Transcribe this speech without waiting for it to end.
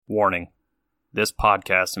Warning. This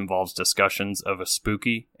podcast involves discussions of a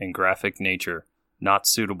spooky and graphic nature not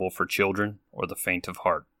suitable for children or the faint of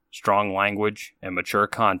heart. Strong language and mature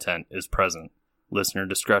content is present. Listener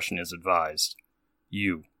discretion is advised.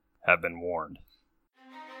 You have been warned.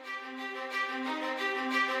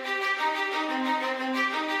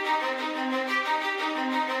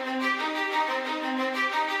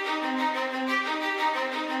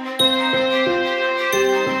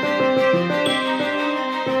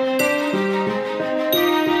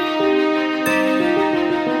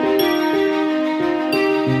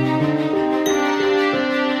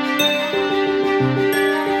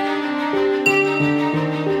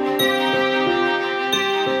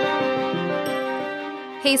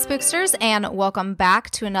 Hey Spooksters, and welcome back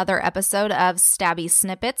to another episode of Stabby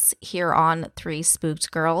Snippets here on Three Spooked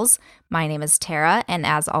Girls. My name is Tara, and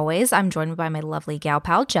as always, I'm joined by my lovely gal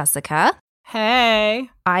pal, Jessica. Hey!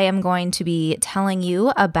 I am going to be telling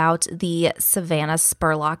you about the Savannah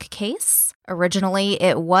Spurlock case. Originally,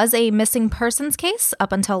 it was a missing persons case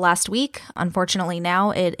up until last week. Unfortunately,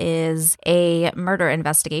 now it is a murder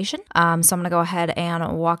investigation. So I'm going to go ahead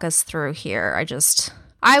and walk us through here.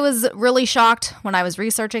 I was really shocked when I was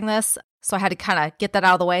researching this, so I had to kind of get that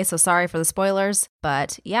out of the way, so sorry for the spoilers,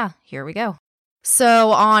 but yeah, here we go.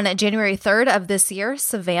 So on January 3rd of this year,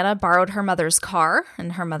 Savannah borrowed her mother's car,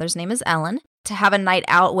 and her mother's name is Ellen, to have a night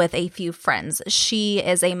out with a few friends. She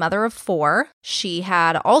is a mother of 4. She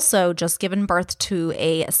had also just given birth to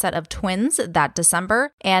a set of twins that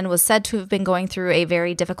December and was said to have been going through a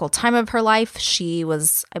very difficult time of her life. She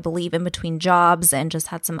was, I believe, in between jobs and just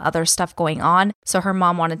had some other stuff going on. So her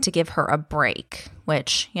mom wanted to give her a break,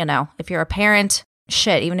 which, you know, if you're a parent,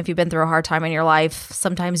 shit, even if you've been through a hard time in your life,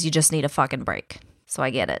 sometimes you just need a fucking break. So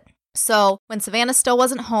I get it. So when Savannah still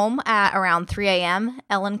wasn't home at around 3 a.m.,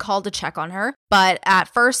 Ellen called to check on her. But at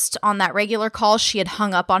first, on that regular call, she had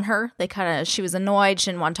hung up on her. She was annoyed.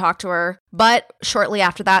 She didn't want to talk to her. But shortly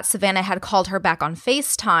after that, Savannah had called her back on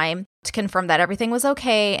FaceTime to confirm that everything was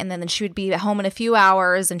okay. And then she would be home in a few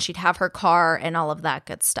hours and she'd have her car and all of that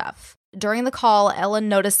good stuff. During the call, Ellen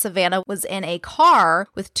noticed Savannah was in a car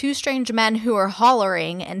with 2 strange men who were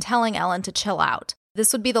hollering and telling Ellen to chill out.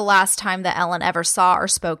 This would be the last time that Ellen ever saw or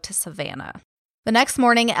spoke to Savannah. The next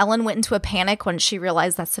morning, Ellen went into a panic when she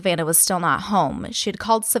realized that Savannah was still not home. She had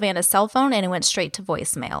called Savannah's cell phone and it went straight to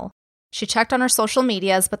voicemail. She checked on her social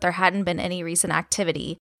medias, but there hadn't been any recent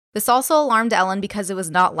activity. This also alarmed Ellen because it was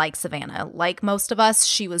not like Savannah. Like most of us,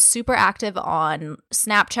 she was super active on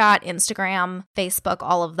Snapchat, Instagram, Facebook,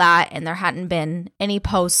 all of that, and there hadn't been any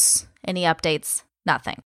posts, any updates,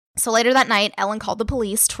 nothing. So later that night, Ellen called the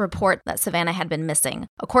police to report that Savannah had been missing.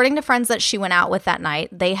 According to friends that she went out with that night,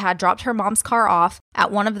 they had dropped her mom's car off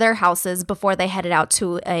at one of their houses before they headed out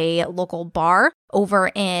to a local bar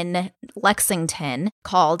over in Lexington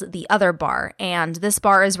called The Other Bar. And this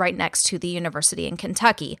bar is right next to the University in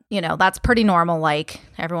Kentucky. You know, that's pretty normal. Like,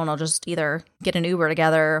 everyone will just either get an Uber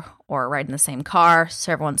together or ride in the same car,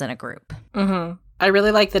 so everyone's in a group. Mm-hmm. I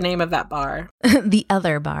really like the name of that bar. The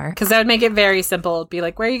Other Bar. Because that would make it very simple. It'd be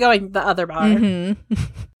like, where are you going? The Other Bar. Mm-hmm.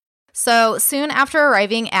 So soon after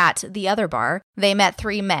arriving at The Other Bar, they met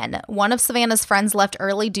 3 men. One of Savannah's friends left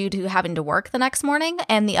early due to having to work the next morning,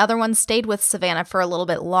 and the other one stayed with Savannah for a little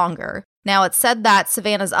bit longer. Now, it's said that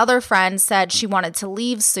Savannah's other friend said she wanted to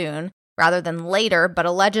leave soon rather than later, but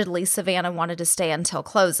allegedly Savannah wanted to stay until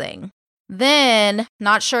closing. Then,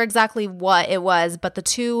 not sure exactly what it was, but the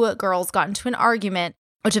 2 girls got into an argument,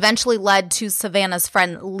 which eventually led to Savannah's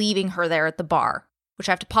friend leaving her there at the bar, which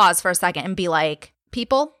I have to pause for a second and be like,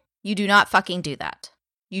 people, you do not fucking do that.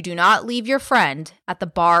 You do not leave your friend at the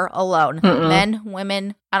bar alone. Mm-mm. Men,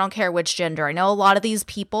 women, I don't care which gender. I know a lot of these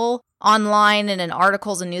people online and in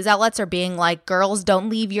articles and news outlets are being like, girls, don't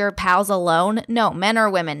leave your pals alone. No, men or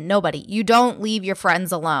women, nobody. You don't leave your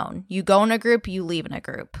friends alone. You go in a group, you leave in a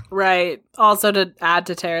group. Right. Also, to add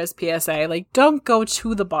to Tara's PSA, like, don't go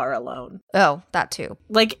to the bar alone. Oh, that too.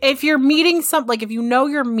 Like, if you're meeting if you know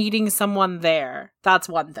you're meeting someone there, that's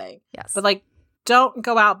one thing. Yes. But, like, don't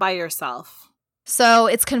go out by yourself. So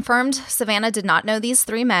it's confirmed Savannah did not know these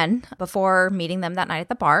 3 men before meeting them that night at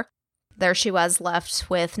the bar. There she was, left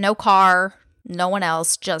with no car, no one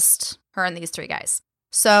else, just her and these 3 guys.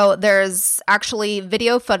 So there's actually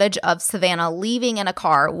video footage of Savannah leaving in a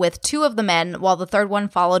car with 2 of the men while the 3rd one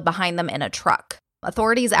followed behind them in a truck.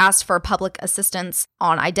 Authorities asked for public assistance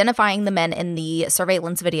on identifying the men in the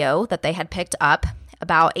surveillance video that they had picked up.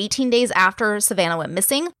 About 18 days after Savannah went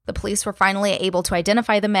missing, the police were finally able to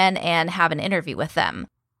identify the men and have an interview with them.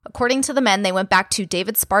 According to the men, they went back to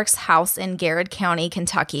David Sparks' house in Garrett County,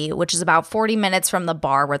 Kentucky, which is about 40 minutes from the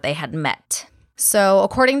bar where they had met. So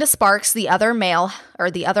according to Sparks, the other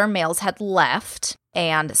males had left,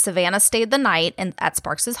 and Savannah stayed the night at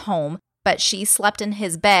Sparks' home, but she slept in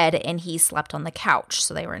his bed and he slept on the couch.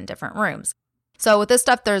 So they were in different rooms. So with this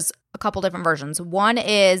stuff, there's a couple different versions. One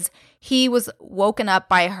is he was woken up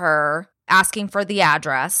by her asking for the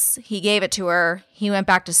address. He gave it to her. He went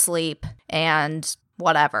back to sleep and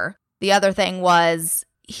whatever. The other thing was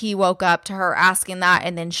he woke up to her asking that,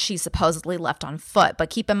 and then she supposedly left on foot. But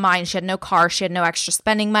keep in mind, she had no car, she had no extra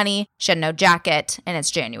spending money, she had no jacket, and it's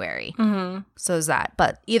January. So is that.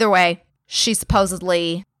 But either way, she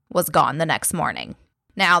supposedly was gone the next morning.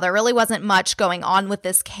 Now, there really wasn't much going on with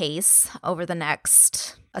this case over the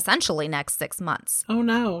essentially next 6 months. Oh,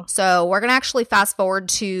 no. So we're going to actually fast forward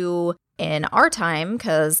to in our time,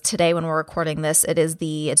 because today when we're recording this,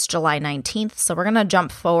 it's July 19th. So we're going to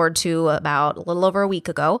jump forward to about a little over a week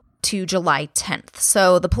ago to July 10th.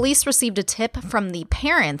 So the police received a tip from the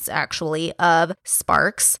parents, actually, of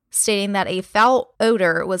Sparks, stating that a foul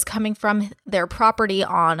odor was coming from their property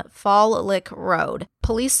on Fall Lick Road.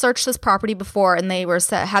 Police searched this property before, and they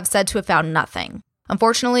have said to have found nothing.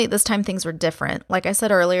 Unfortunately, this time things were different. Like I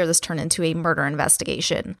said earlier, this turned into a murder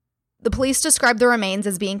investigation. The police described the remains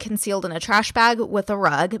as being concealed in a trash bag with a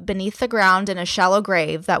rug beneath the ground in a shallow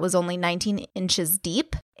grave that was only 19 inches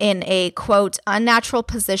deep, in a, quote, unnatural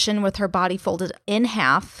position with her body folded in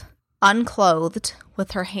half, unclothed,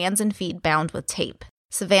 with her hands and feet bound with tape.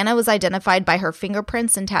 Savannah was identified by her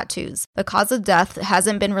fingerprints and tattoos. The cause of death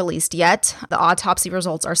hasn't been released yet. The autopsy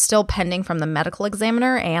results are still pending from the medical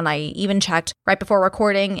examiner, and I even checked right before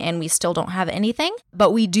recording, and we still don't have anything.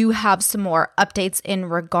 But we do have some more updates in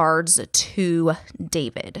regards to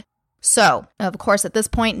David. So, of course, at this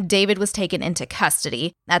point, David was taken into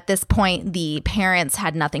custody. At this point, the parents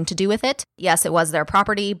had nothing to do with it. Yes, it was their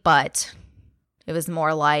property, but it was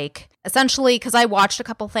more like, essentially, because I watched a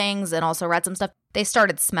couple things and also read some stuff, they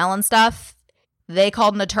started smelling stuff. They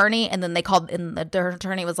called an attorney, and then the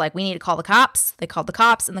attorney was like, we need to call the cops. They called the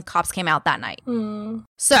cops, and the cops came out that night.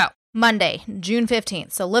 So, Monday, June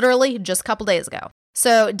 15th. So, literally just a couple days ago.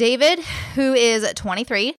 So, David, who is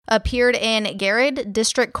 23, appeared in Garrett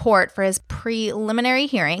District Court for his preliminary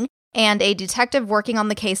hearing, and a detective working on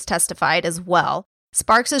the case testified as well.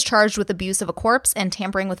 Sparks is charged with abuse of a corpse and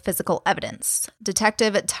tampering with physical evidence.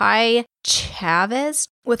 Detective Ty Chavez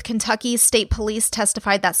with Kentucky State Police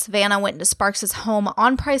testified that Savannah went into Sparks' home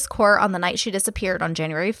on Price Court on the night she disappeared on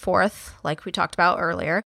January 4th, like we talked about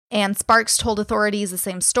earlier. And Sparks told authorities the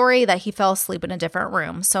same story, that he fell asleep in a different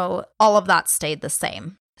room. So all of that stayed the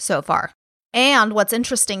same so far. And what's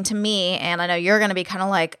interesting to me, and I know you're going to be kind of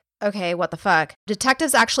like, okay, what the fuck?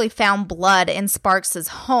 Detectives actually found blood in Sparks'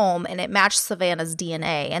 home, and it matched Savannah's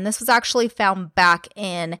DNA. And this was actually found back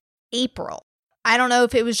in April. I don't know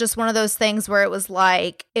if it was just one of those things where it was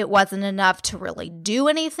like it wasn't enough to really do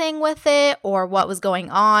anything with it, or what was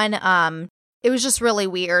going on. It was just really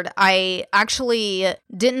weird. I actually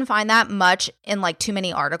didn't find that much in like too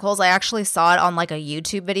many articles. I actually saw it on like a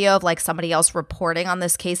YouTube video of like somebody else reporting on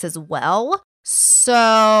this case as well.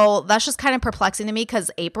 So that's just kind of perplexing to me,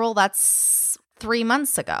 because April, that's 3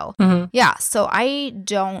 months ago. Yeah, so I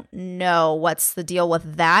don't know what's the deal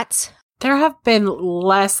with that. There have been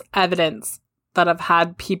less evidence that have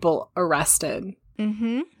had people arrested.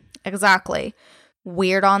 Exactly.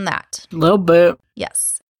 Weird on that. A little bit.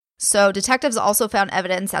 Yes. So detectives also found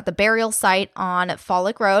evidence at the burial site on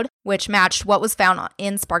Follick Road, which matched what was found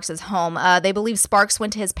in Sparks' home. They believe Sparks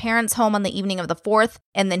went to his parents' home on the evening of the 4th,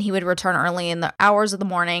 and then he would return early in the hours of the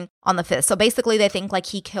morning on the 5th. So basically they think like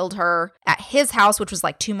he killed her at his house, which was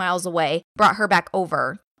like 2 miles away, brought her back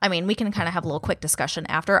over. I mean, we can kind of have a little quick discussion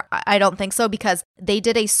after. I don't think so, because they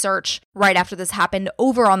did a search right after this happened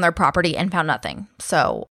over on their property and found nothing.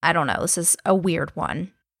 So I don't know. This is a weird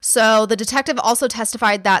one. So the detective also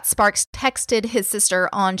testified that Sparks texted his sister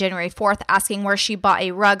on January 4th asking where she bought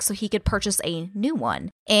a rug so he could purchase a new one.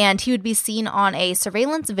 And he would be seen on a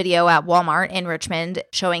surveillance video at Walmart in Richmond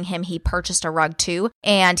showing him he purchased a rug too.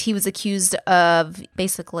 And he was accused of,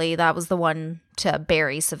 basically, that was the one to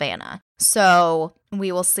bury Savannah. So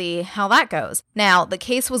we will see how that goes. Now, the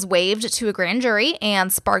case was waived to a grand jury,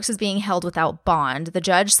 and Sparks is being held without bond. The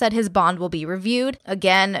judge said his bond will be reviewed.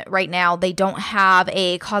 Again, right now, they don't have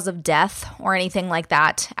a cause of death or anything like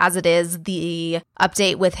that. As it is, the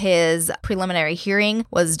update with his preliminary hearing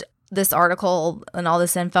was this article and all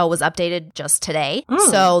this info was updated just today.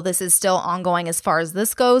 So this is still ongoing as far as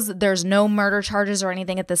this goes. There's no murder charges or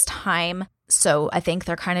anything at this time. So I think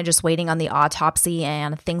they're kind of just waiting on the autopsy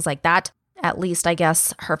and things like that. At least I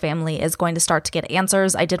guess her family is going to start to get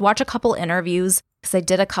answers. I did watch a couple interviews because I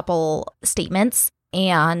did a couple statements,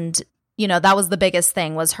 and that was the biggest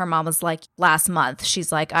thing was her mom was like, last month,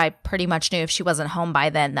 she's like, I pretty much knew if she wasn't home by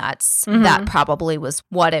then, that probably was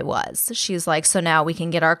what it was. She's like, so now we can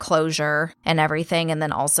get our closure and everything. And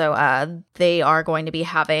then also they are going to be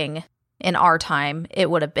having, in our time,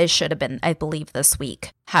 it should have been, I believe, this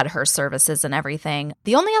week, had her services and everything.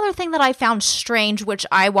 The only other thing that I found strange, which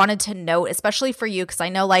I wanted to note, especially for you, because I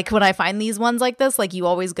know like when I find these ones like this, like you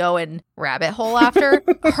always go and rabbit hole after,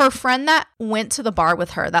 her friend that went to the bar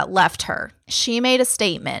with her, that left her, she made a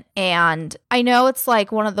statement. And I know it's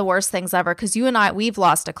like one of the worst things ever, because you and I, we've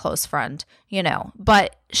lost a close friend,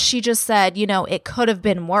 but she just said, it could have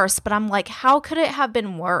been worse. But I'm like, how could it have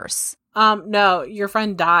been worse? No, your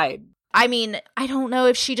friend died. I mean, I don't know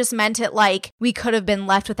if she just meant it like we could have been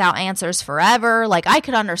left without answers forever. Like, I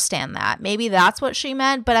could understand that. Maybe that's what she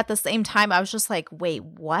meant. But at the same time, I was just like, wait,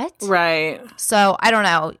 what? Right. So I don't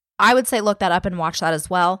know. I would say look that up and watch that as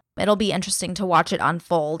well. It'll be interesting to watch it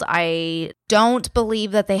unfold. I don't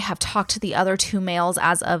believe that they have talked to the other two males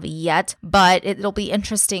as of yet, but it'll be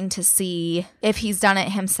interesting to see if he's done it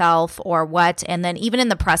himself or what. And then even in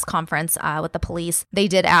the press conference with the police, they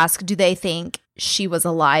did ask, do they think she was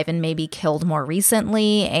alive and maybe killed more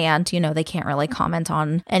recently? And, they can't really comment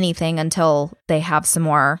on anything until they have some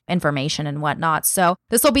more information and whatnot. So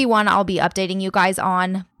this will be one I'll be updating you guys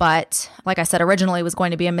on. But like I said, originally it was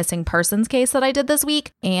going to be a missing persons case that I did this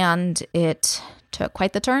week, and it took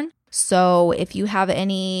quite the turn. So if you have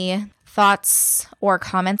any thoughts or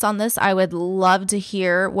comments on this, I would love to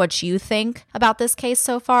hear what you think about this case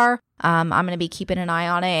so far. I'm going to be keeping an eye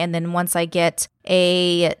on it. And then once I get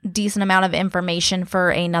a decent amount of information for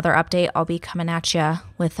another update, I'll be coming at you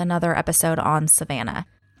with another episode on Savannah.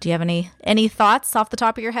 Do you have any thoughts off the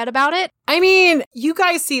top of your head about it? I mean, you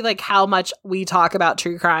guys see like how much we talk about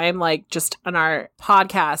true crime, like just on our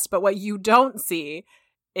podcast. But what you don't see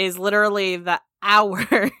is literally the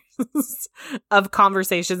hours of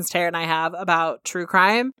conversations Tara and I have about true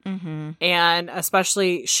crime. Mm-hmm. And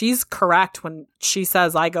especially, she's correct when she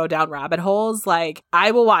says I go down rabbit holes. Like,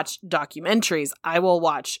 I will watch documentaries. I will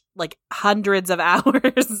watch like hundreds of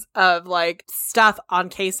hours of like stuff on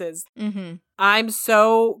cases. Mm-hmm. I'm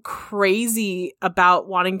so crazy about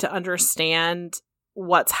wanting to understand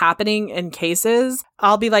what's happening in cases.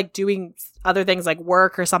 I'll be like doing other things like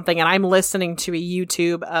work or something, and I'm listening to a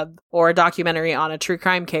YouTube or a documentary on a true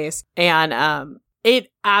crime case. And it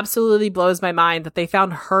absolutely blows my mind that they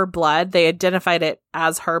found her blood. They identified it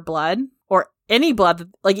as her blood, or any blood.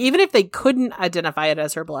 Like, even if they couldn't identify it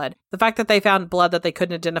as her blood, the fact that they found blood that they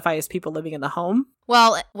couldn't identify as people living in the home.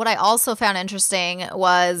 Well, what I also found interesting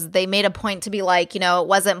was they made a point to be like, it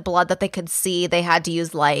wasn't blood that they could see. They had to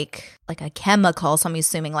use like a chemical. So I'm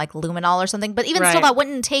assuming like luminol or something. But even still, that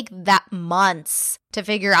wouldn't take that months to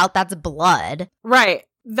figure out that's blood. Right.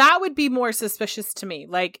 That would be more suspicious to me.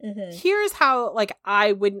 Like, here's how like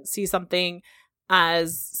I wouldn't see something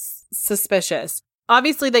as suspicious.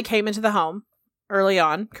 Obviously, they came into the home early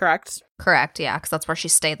on, correct? Correct, yeah, because that's where she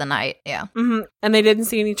stayed the night, yeah. Mm-hmm. And they didn't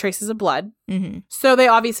see any traces of blood. Mm-hmm. So they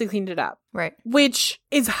obviously cleaned it up. Right. Which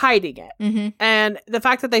is hiding it. Mm-hmm. And the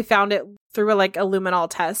fact that they found it through like a luminol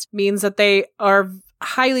test means that they are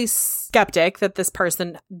highly skeptic that this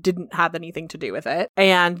person didn't have anything to do with it.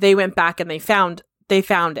 And they went back and they found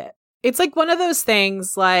it. It's like one of those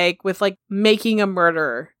things like with like making a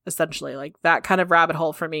murderer, essentially, like that kind of rabbit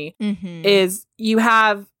hole for me is you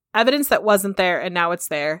have evidence that wasn't there and now it's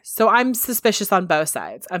there. So I'm suspicious on both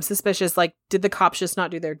sides. I'm suspicious, like, did the cops just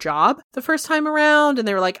not do their job the first time around? And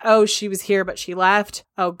they were like, oh, she was here, but she left.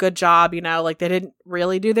 Oh, good job. Like they didn't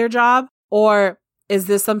really do their job. Or is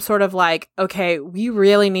this some sort of like, okay, we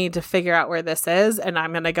really need to figure out where this is. And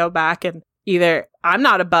I'm going to go back and either, I'm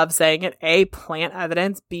not above saying it, A, plant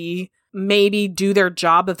evidence, B, maybe do their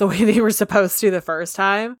job of the way they were supposed to the first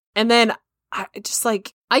time. And then I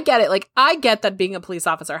get it. Like, I get that being a police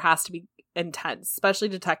officer has to be intense, especially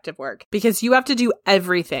detective work, because you have to do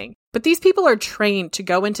everything. But these people are trained to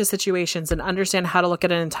go into situations and understand how to look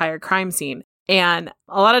at an entire crime scene. And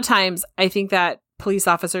a lot of times I think that police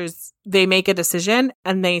officers, they make a decision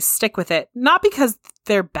and they stick with it, not because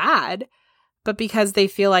they're bad, but because they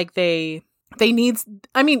feel like they need,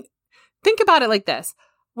 I mean, think about it like this.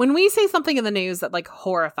 When we say something in the news that like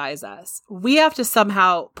horrifies us, we have to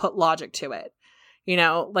somehow put logic to it.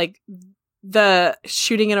 Like the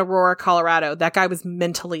shooting in Aurora, Colorado, that guy was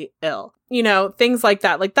mentally ill. Things like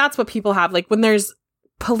that. Like, that's what people have. Like, when there's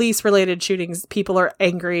police related shootings, people are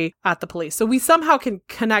angry at the police. So we somehow can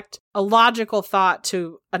connect a logical thought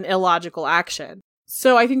to an illogical action.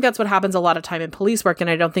 So I think that's what happens a lot of time in police work. And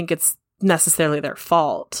I don't think it's necessarily their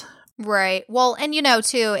fault. Right. Well, and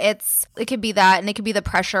too, it could be that, and it could be the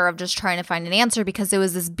pressure of just trying to find an answer, because it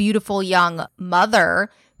was this beautiful young mother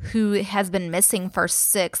who has been missing for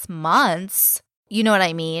 6 months. You know what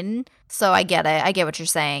I mean? So I get it. I get what you're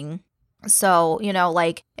saying. So,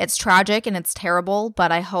 it's tragic and it's terrible,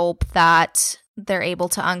 but I hope that they're able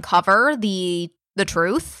to uncover the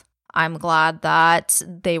truth. I'm glad that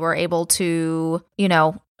they were able to,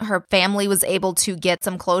 her family was able to get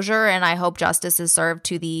some closure, and I hope justice is served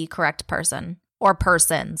to the correct person or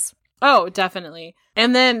persons. Oh, definitely.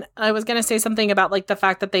 And then I was going to say something about the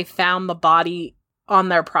fact that they found the body on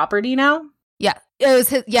their property now. Yeah.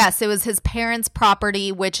 It was his parents'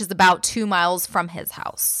 property, which is about 2 miles from his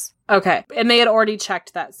house. Okay. And they had already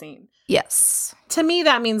checked that scene. Yes. To me,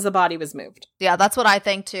 that means the body was moved. Yeah, that's what I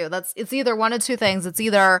think too. It's either one of two things. It's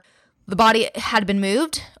either the body had been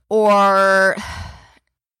moved, or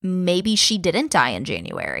maybe she didn't die in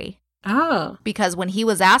January. Oh. Because when he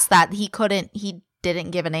was asked that, he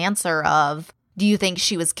didn't give an answer of, do you think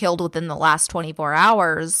she was killed within the last 24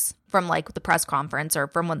 hours from the press conference or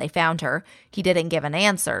from when they found her? He didn't give an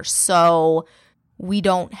answer. So we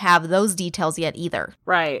don't have those details yet either.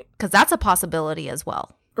 Right. Because that's a possibility as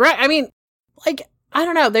well. Right. I mean, I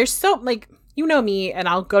don't know. There's so, you know me, and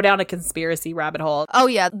I'll go down a conspiracy rabbit hole. Oh,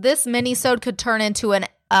 yeah. This mini-sode could turn into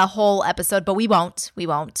a whole episode, but we won't.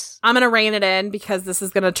 I'm going to rein it in, because this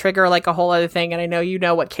is going to trigger a whole other thing. And I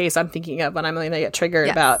know what case I'm thinking of when I'm going to get triggered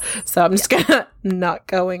about. So I'm just going to not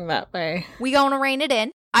going that way. We going to rein it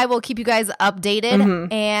in. I will keep you guys updated.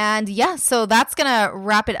 Mm-hmm. And yeah, so that's going to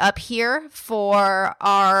wrap it up here for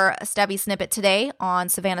our Stabby snippet today on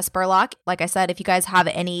Savannah Spurlock. Like I said, if you guys have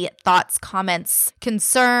any thoughts, comments,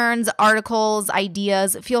 concerns, articles,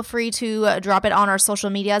 ideas, feel free to drop it on our social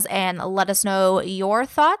medias and let us know your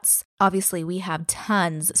thoughts. Obviously, we have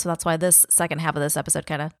tons, so that's why this second half of this episode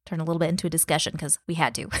kind of turned a little bit into a discussion, because we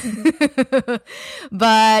had to.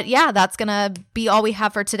 But yeah, that's going to be all we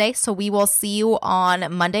have for today. So we will see you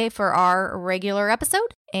on Monday for our regular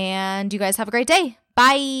episode. And you guys have a great day.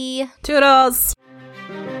 Bye. Toodles.